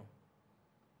here,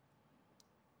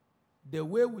 the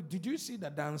way did you see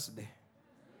the dance there?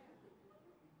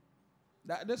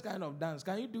 This kind of dance,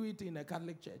 can you do it in a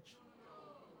Catholic church?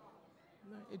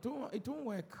 No, it won't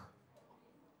work.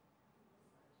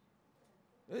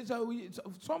 So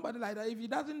somebody like that, if he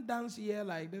doesn't dance here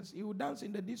like this, he will dance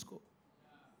in the disco.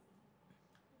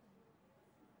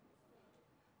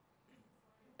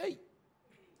 Hey.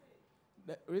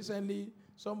 Recently,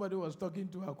 somebody was talking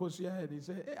to Akosia and he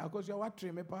said, hey, Akosia, what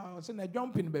trim? I said, I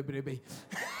jump in, baby.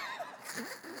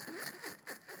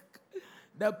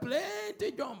 The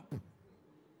plenty jump.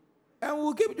 And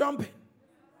we'll keep jumping.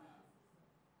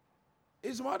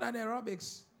 It's more than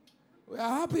aerobics. We are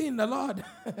happy in the Lord.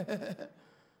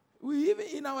 We even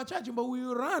in our church, but we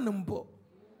run.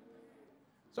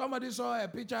 Somebody saw a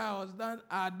picture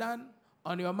I done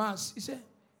on your mask. He said,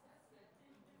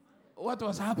 what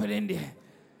was happening there?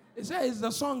 He said, it's the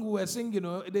song we were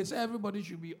singing. They say everybody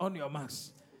should be on your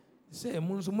mask. He said,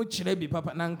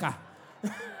 Papa Nanka.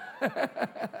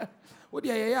 What do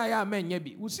you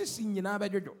mean? We see singing.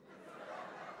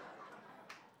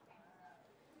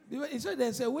 He said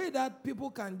there's a way that people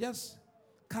can just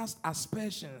cast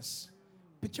aspersions.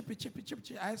 Picture.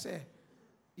 I say,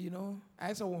 when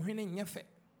yefe,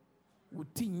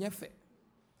 wuti yefe.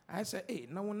 I say, hey,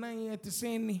 now we're not here to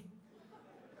say any.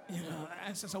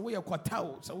 I say, so we are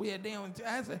quatao, so we are down.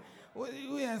 I say,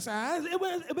 we are saying,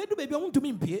 baby, I want to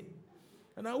be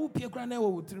and I will be a grand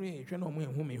old tree. You know, me,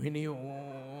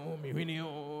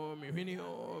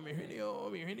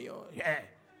 yeah.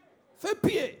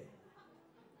 Fair.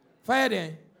 Fire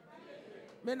there.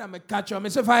 Men I'm a catcher. I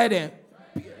say fire there.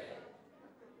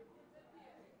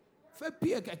 Fire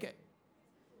pier keke.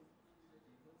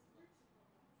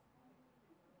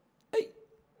 Hey.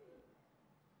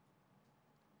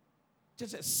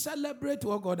 Just celebrate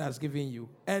what God has given you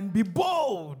and be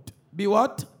bold. Be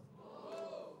what?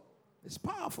 Bold. It's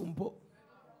powerful.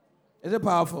 Is it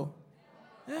powerful?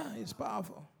 Yeah, it's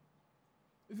powerful.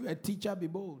 If you're a teacher, be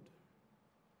bold.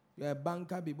 You're a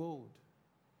banker, be bold.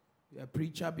 You're a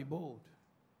preacher, be bold.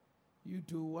 You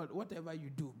do whatever you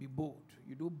do, be bold.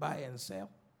 You do buy and sell,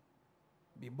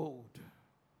 be bold.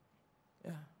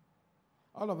 Yeah.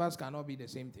 All of us cannot be the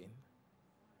same thing.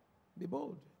 Be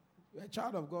bold. You're a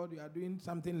child of God, you are doing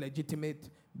something legitimate.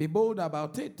 Be bold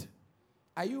about it.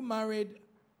 Are you married?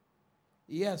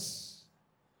 Yes.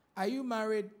 Are you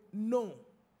married? No.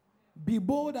 Be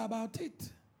bold about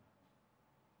it.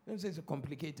 Don't say it's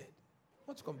complicated.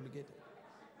 What's complicated?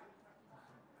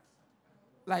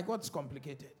 Like what's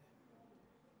complicated?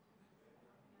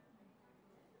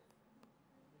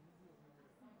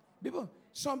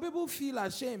 Some people feel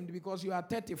ashamed because you are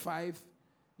 35,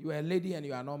 you are a lady and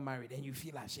you are not married, and you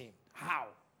feel ashamed. How?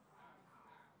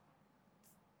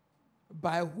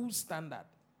 By whose standard?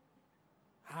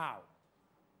 How?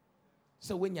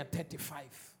 So when you're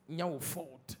 35, you're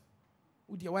fault.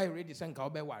 With your wife already saying,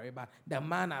 the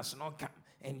man has not come,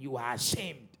 and you are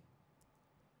ashamed.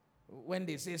 When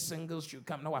they say singles should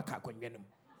come, now I can't convene them.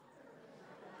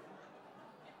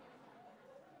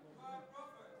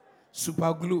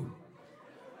 Super glue.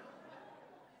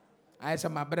 I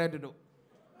said, my brother, do.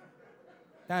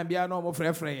 Time be a normal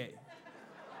friend.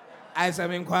 I said,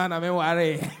 I'm going to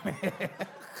worry.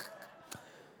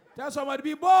 Tell somebody to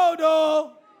be bold,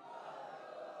 though.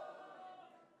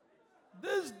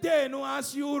 This day, no,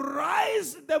 as you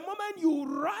rise, the moment you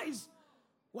rise,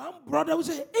 one brother will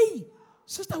say, hey,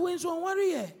 sister, when's one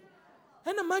worry?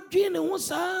 And I'm not doing it,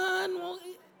 son.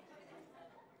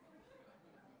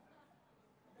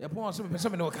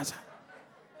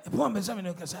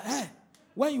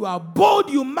 When you are bold,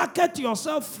 you market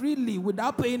yourself freely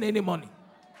without paying any money.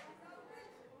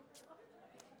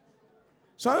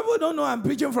 Some people don't know I'm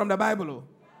preaching from the Bible.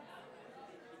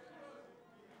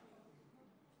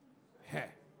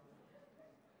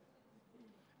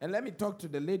 And let me talk to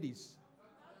the ladies.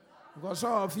 Because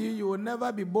some of you will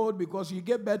never be bold because you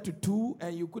gave birth to 2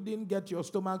 and you couldn't get your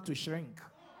stomach to shrink.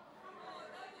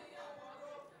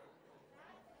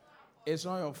 It's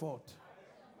not your fault.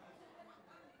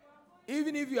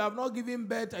 Even if you have not given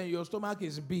birth and your stomach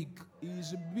is big,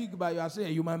 it's big, but you are still a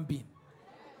human being.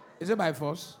 Is it by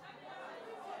force?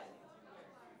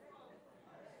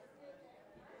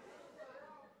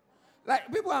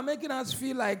 Like, people are making us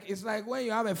feel like it's like when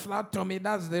you have a flat tummy,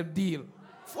 that's the deal.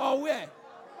 For where?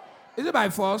 Is it by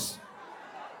force?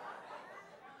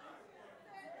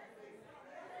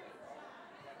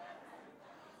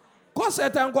 Cause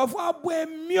certain go for boy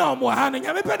miom wa hanu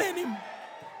nyame penenim.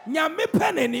 Nyame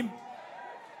penenim.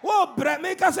 Oh,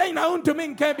 make us say na unto me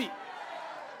nkebi.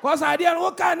 Cause I didn't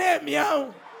work on name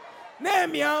meow.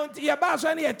 Name meow. Your boss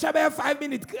only a chabe 5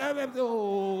 minutes.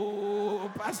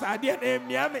 Oh, pastor, I didn't name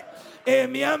meow.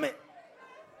 Miami.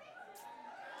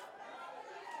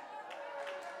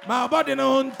 My body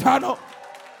no tunnel.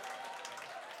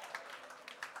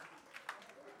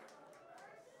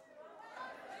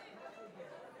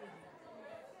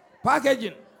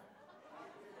 Packaging.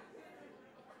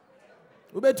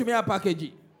 We bet to me a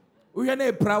packaging. We are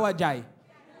a proud jai.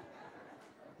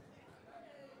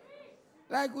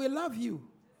 Like we love you.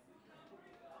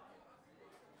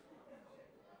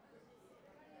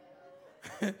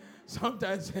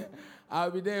 Sometimes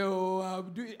I'll be there, I'll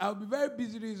be very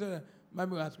busy.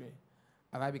 Mommy will ask me,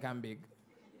 have I become big?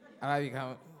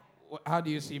 How do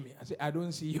you see me? I say, I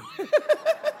don't see you.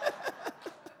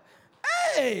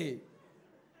 Hey!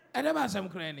 I never have some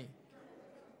cranny.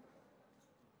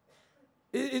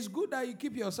 It's good that you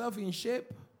keep yourself in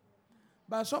shape,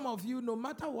 but some of you, no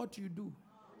matter what you do,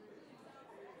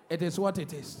 it is what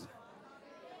it is.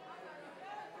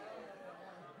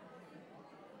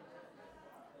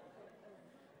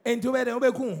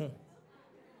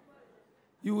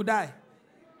 You will die.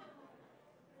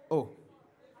 Oh.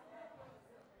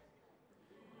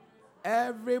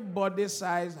 Every body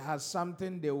size has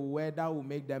something they will wear that will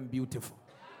make them beautiful.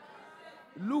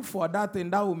 Look for that thing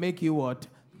that will make you what?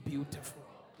 Beautiful.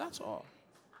 That's all.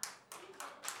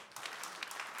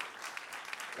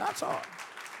 That's all.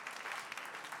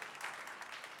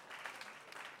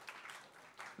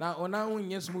 Now, on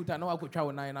yes, smooth, I know I could try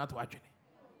on 9 out watching.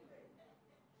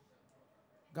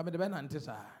 Come to the Ben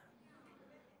Antissa.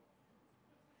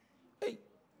 Hey.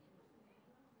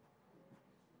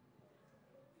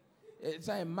 It's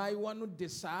like my one who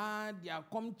decide, ya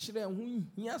come children who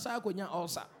yes, I could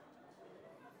also.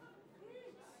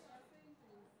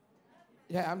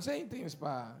 Yeah, I'm saying things,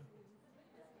 pa.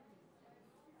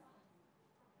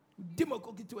 Demo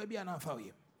cookie to be enough for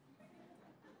you.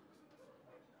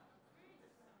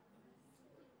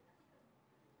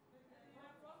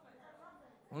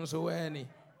 So any.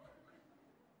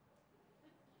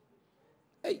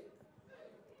 Hey.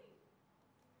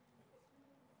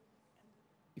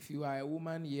 If you are a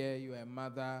woman here, you are a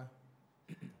mother,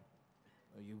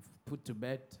 or you've put to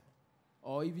bed,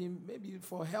 or even maybe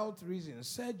for health reasons,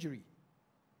 surgery.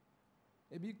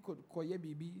 Maybe koye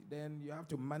baby, then you have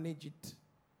to manage it.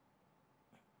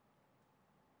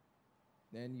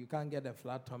 Then you can't get a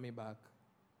flat tummy back.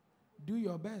 Do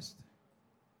your best.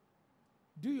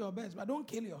 Do your best, but don't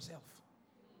kill yourself.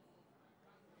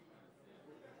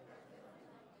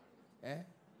 Eh?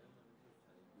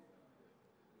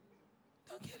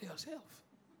 Don't kill yourself.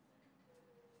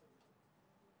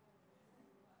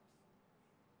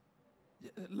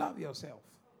 Love yourself.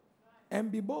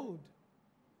 and be bold.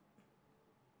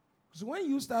 So when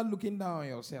you start looking down on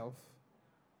yourself,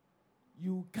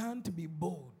 you can't be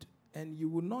bold and you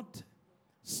will not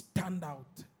stand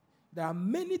out. There are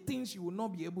many things you will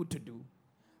not be able to do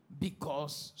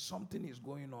because something is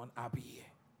going on up here.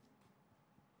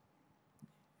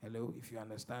 Hello, if you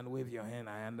understand, wave your hand.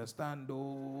 I understand,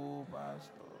 though, Pastor.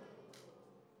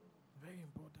 Very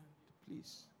important,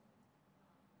 please.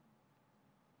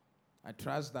 I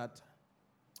trust that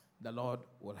the Lord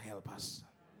will help us.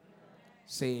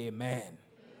 Say amen. Amen.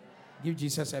 Give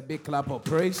Jesus a big clap of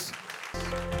praise.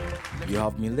 You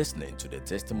have been listening to the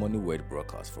Testimony Word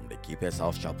broadcast from the Keeper's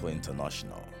House Chapel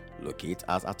International, located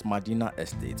at Medina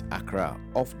Estate, Accra,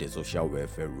 off the Social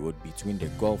Welfare Road between the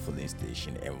Gulf Filling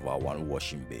Station and Vawan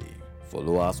Washing Bay.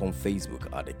 Follow us on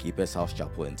Facebook at the Keeper's House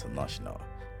Chapel International,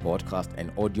 podcast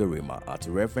and audio rema at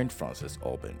Reverend Francis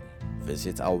Auburn.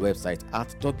 Visit our website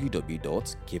at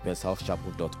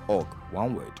www.keepershousechapel.org,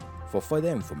 one word. For further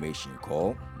information,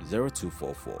 call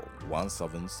 0244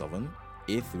 177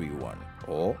 831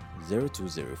 or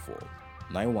 0204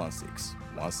 916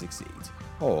 168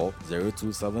 or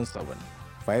 0277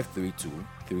 532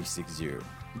 360.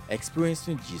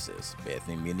 Experiencing Jesus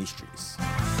Bethany Ministries.